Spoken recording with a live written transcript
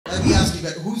you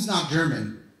better. Who's not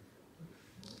German?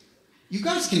 You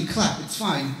guys can clap, it's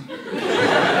fine.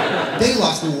 They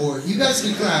lost the war. You guys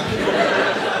can clap.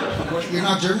 You're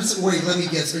not German? Wait, let me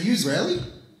guess. Are you Israeli?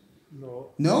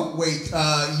 No. No? Wait,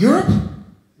 Europe?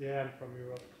 Yeah, I'm from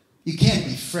Europe. You can't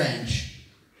be French.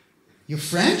 You're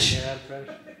French? Yeah, I'm French.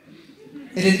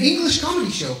 In an English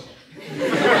comedy show.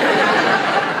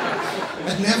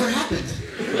 That never happened.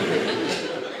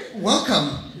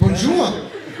 Welcome. Bonjour.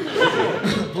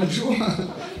 Bonjour.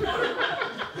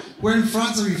 Where in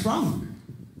France are you from?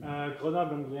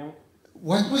 Grenoble and Lyon.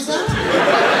 What was that?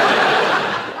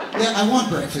 Yeah, I want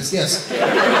breakfast, yes.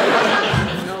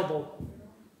 Chernobyl.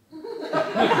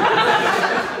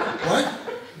 What?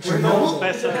 Chernobyl,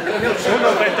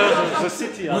 the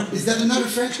city. What, is that another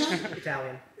French guy?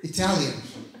 Italian. Italian.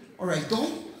 Alright,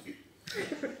 don't.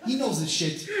 He knows his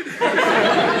shit.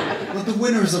 Let the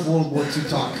winners of World War II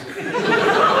talk.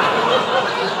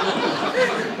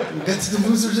 We'll get to the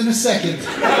losers in a second.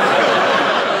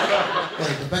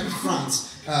 Okay, go back to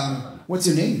France. What's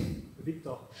your name?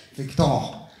 Victor. Victor. I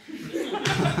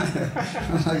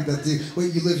like that too.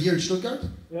 Wait, you live here in Stuttgart?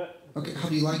 Yeah. Okay, how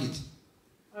do you like it?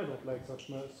 I don't like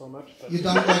so much. But You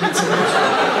don't like it so much?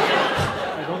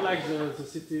 I don't like the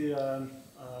city.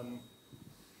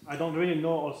 I don't really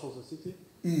know also the city.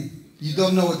 You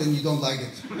don't know it and you don't like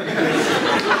it.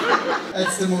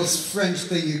 That's the most French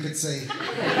thing you could say.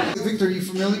 Victor, are you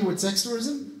familiar with sex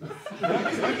tourism?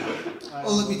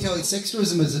 Oh, let me tell you, sex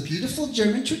tourism is a beautiful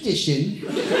German tradition.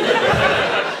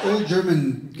 Old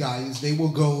German guys, they will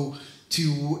go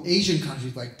to Asian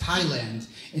countries like Thailand,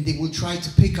 and they will try to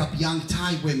pick up young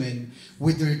Thai women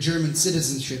with their German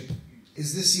citizenship.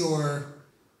 Is this your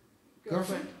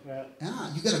girlfriend? Yeah.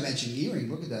 Ah, you got a matching earring,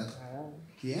 look at that.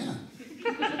 Yeah.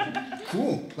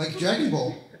 Cool, like Dragon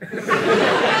Ball.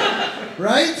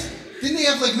 Right? Didn't they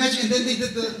have like magic, and then they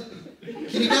did the...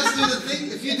 Can you guys do the thing?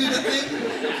 If you do the thing,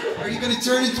 are you going to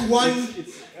turn into one?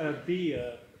 It's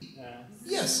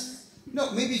Yes.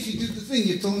 No, maybe if you do the thing,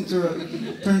 you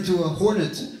turn into a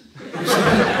hornet.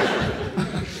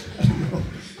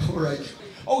 All right.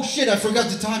 Oh shit! I forgot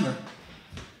the timer.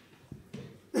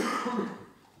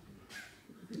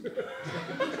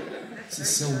 This is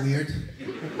so weird.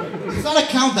 It's not a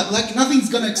countdown. Like nothing's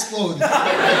gonna explode.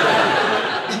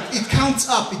 It counts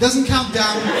up. It doesn't count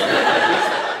down.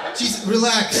 Jeez,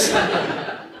 relax.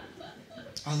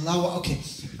 Allah. Okay.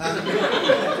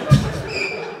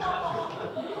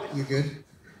 You good?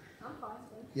 I'm fine.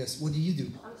 Yes. What do you do?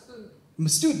 I'm a student. I'm a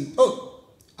student. Oh,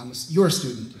 you're a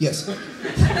student. Yes.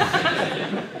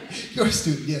 You're a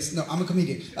student. Yes. No, I'm a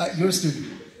comedian. You're a student.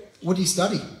 What do you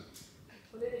study?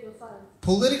 Political science.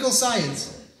 Political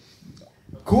science.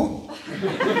 Cool.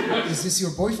 Is this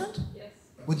your boyfriend? Yes.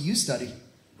 What do you study?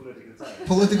 Political science.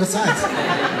 Political science.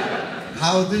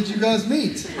 How did you guys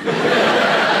meet?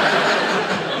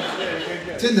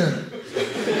 Tinder.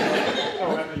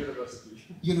 Oh, at the university.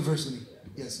 University.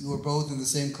 Yes, you were both in the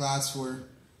same class for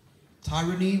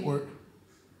tyranny, or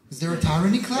is there a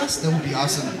tyranny class? That would be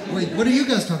awesome. Wait, what are you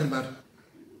guys talking about?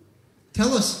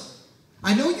 Tell us.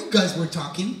 I know you guys were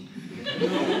talking.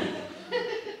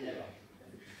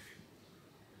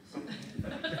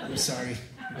 I'm sorry.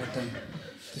 But,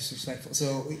 disrespectful.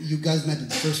 So you guys met in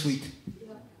the first week.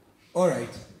 Yeah. All right.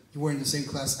 You were in the same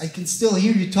class. I can still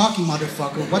hear you talking,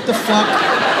 motherfucker. What the fuck?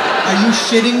 Are you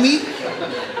shitting me?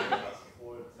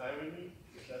 For tyranny?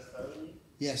 Class tyranny?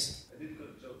 Yes. I did got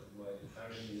a joke why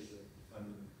tyranny is a fun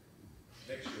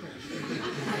lecture.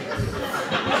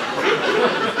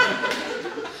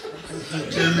 I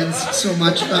hate Germans so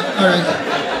much. All right.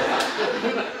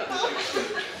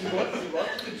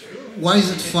 Why is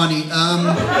it funny?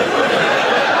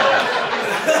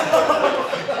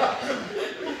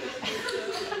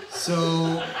 So,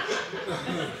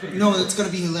 no, it's gonna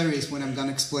be hilarious when I'm done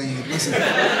explaining it. Listen.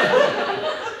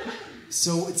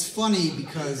 So it's funny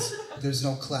because there's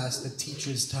no class that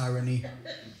teaches tyranny.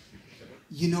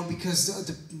 You know, because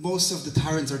most of the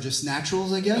tyrants are just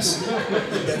naturals, I guess.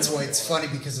 That's why it's funny,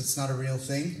 because it's not a real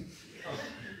thing.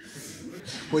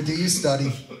 What do you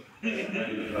study?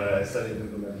 I studied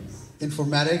informatics.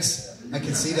 Informatics? I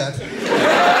can see that.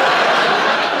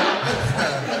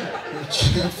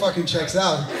 It fucking checks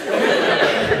out.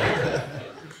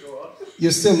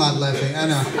 You're still not laughing, I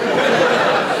know.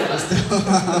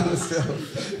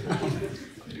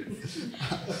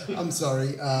 I'm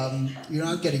sorry. You're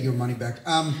not getting your money back.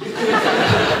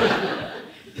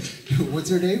 What's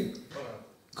your name?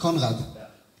 Conrad.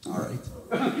 All right.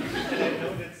 I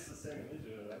know it's the same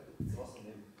individual, right? It's also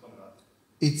named Conrad.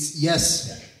 It's,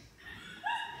 yes.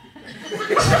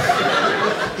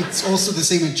 It's also the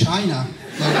same in China.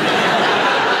 Like,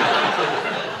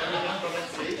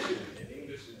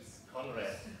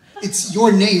 It's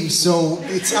your name, so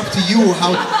it's up to you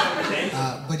how...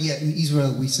 but yeah, in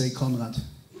Israel we say Conrad.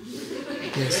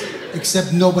 Yes,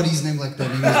 except nobody's name like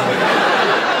that in Israel.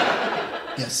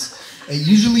 Yes.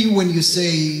 Usually when you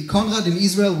say Conrad in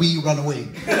Israel, we run away.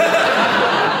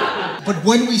 But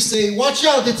when we say, watch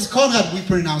out, it's Conrad, we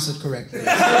pronounce it correctly.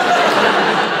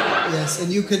 Yes,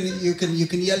 and you can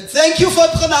yell, thank you for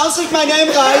pronouncing my name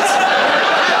right.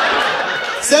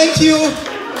 Thank you.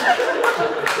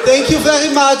 Thank you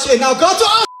very much. And now go to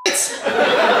Auschwitz.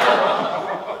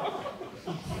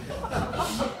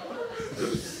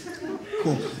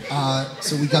 Cool.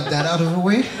 So we got that out of the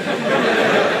way.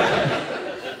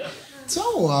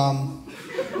 So,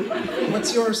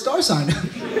 what's your star sign?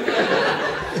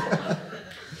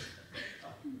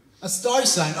 A star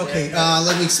sign. Okay,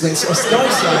 let me explain. So a star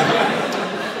sign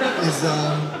is,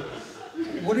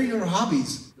 what are your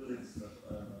hobbies?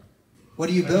 What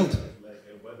do you build? Like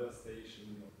a weather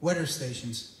station. Weather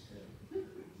stations.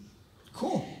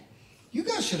 Cool. You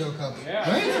guys should hook up, Yeah.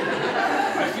 right?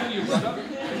 I feel you, brother.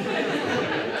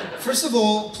 First of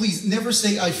all, please never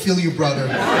say I feel you, brother.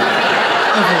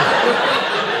 Ever.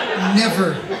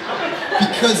 Never.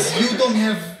 Because you don't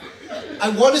have... I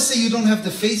want to say you don't have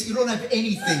the face, you don't have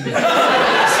anything.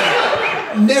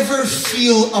 Never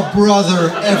feel a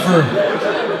brother, ever.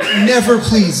 Never,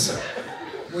 please.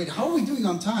 Wait, how are we doing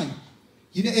on time?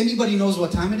 You know, anybody knows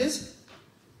what time it is?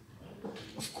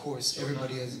 Of course,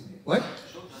 everybody is. What?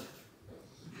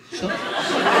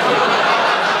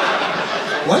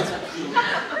 What?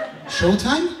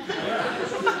 Showtime?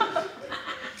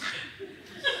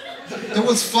 That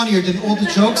was funnier than all the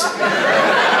jokes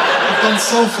I've done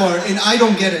so far, and I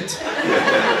don't get it.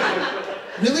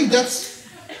 Really? That's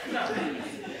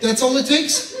all it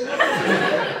takes?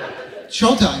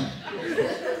 Showtime.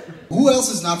 Who else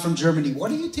is not from Germany?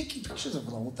 What are you taking pictures of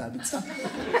the whole time? It's not...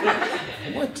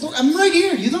 What? Look, I'm right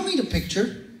here. You don't need a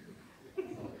picture.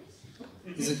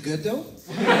 Is it good though?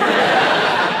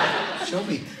 Show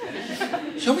me.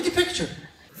 Show me the picture.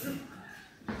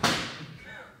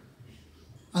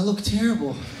 I look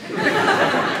terrible.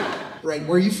 Right,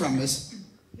 where are you from, miss?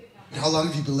 How long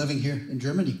have you been living here in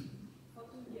Germany?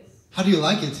 14 years. How do you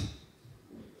like it?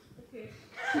 Okay.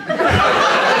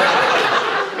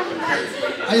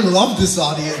 I love this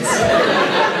audience.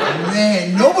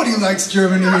 Man, nobody likes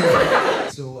Germany here.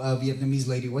 So, Vietnamese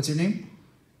lady, what's your name?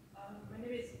 My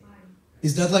name is Mai.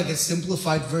 Is that like a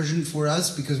simplified version for us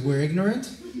because we're ignorant?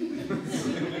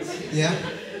 Yeah?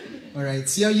 All right.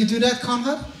 See how you do that,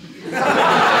 Conrad?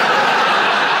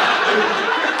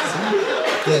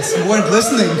 Yes, you weren't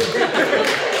listening.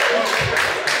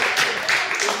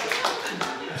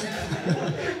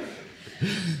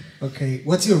 Okay,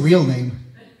 what's your real name?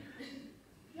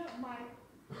 Yeah, Mai.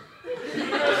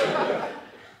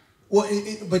 Well,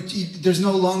 there's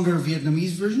no longer a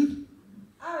Vietnamese version?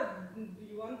 Do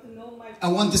you want to know my... I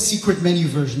want the secret menu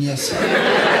version, yes.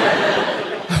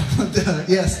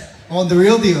 Yes, I want the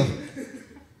real deal.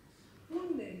 full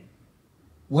name?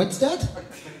 What's that?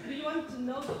 Do you want to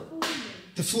know the full name?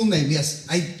 The full name, yes.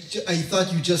 I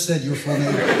thought you just said your full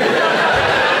name.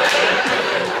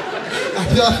 I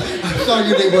thought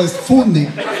your name was full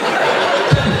name.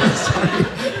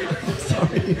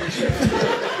 Sorry.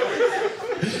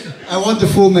 I want the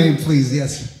full name, please,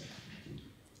 yes.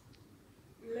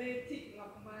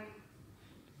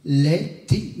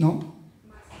 No?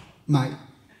 Mai.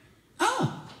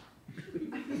 Ah!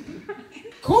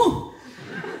 Cool.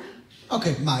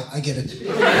 Okay, Mai, I get it.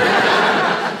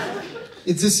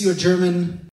 Is this your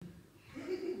German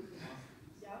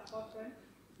Yeah,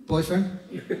 boyfriend? boyfriend.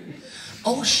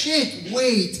 Oh shit,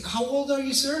 wait, how old are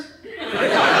you, sir?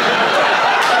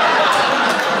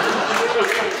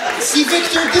 See,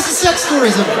 Victor, this is sex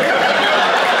tourism.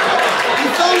 You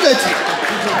found it.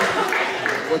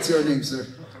 What's your name, sir?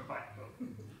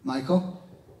 Michael?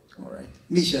 All right.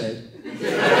 Michael.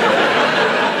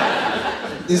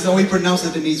 This is how we pronounce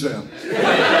it in Israel.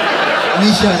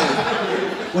 Michael.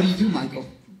 What do you do, Michael?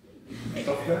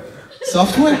 Software.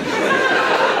 Software?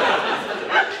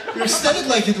 You said it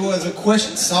like it was a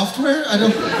question. Software? I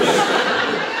don't...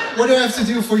 What do I have to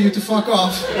do for you to fuck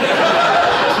off?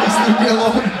 Please leave me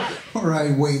alone. All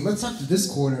right, wait. Let's talk to this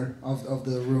corner of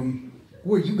the room.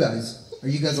 Who are you guys? Are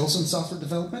you guys also in software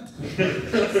development?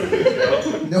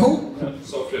 No?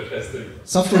 Software testing.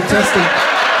 Software testing.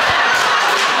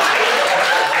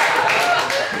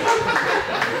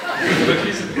 But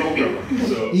he's a programmer,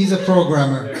 so... He's a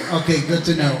programmer. Okay, good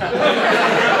to know.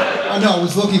 Oh no, I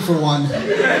was looking for one.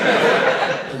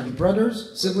 Are you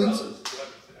brothers? Siblings?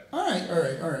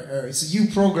 Alright. So you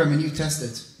program and you test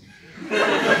it. Did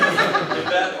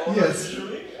that all Yes.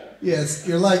 usually? Yes,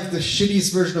 you're like the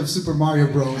shittiest version of Super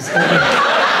Mario Bros.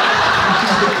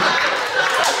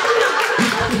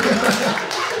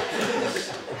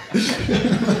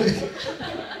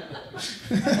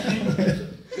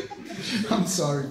 I'm sorry.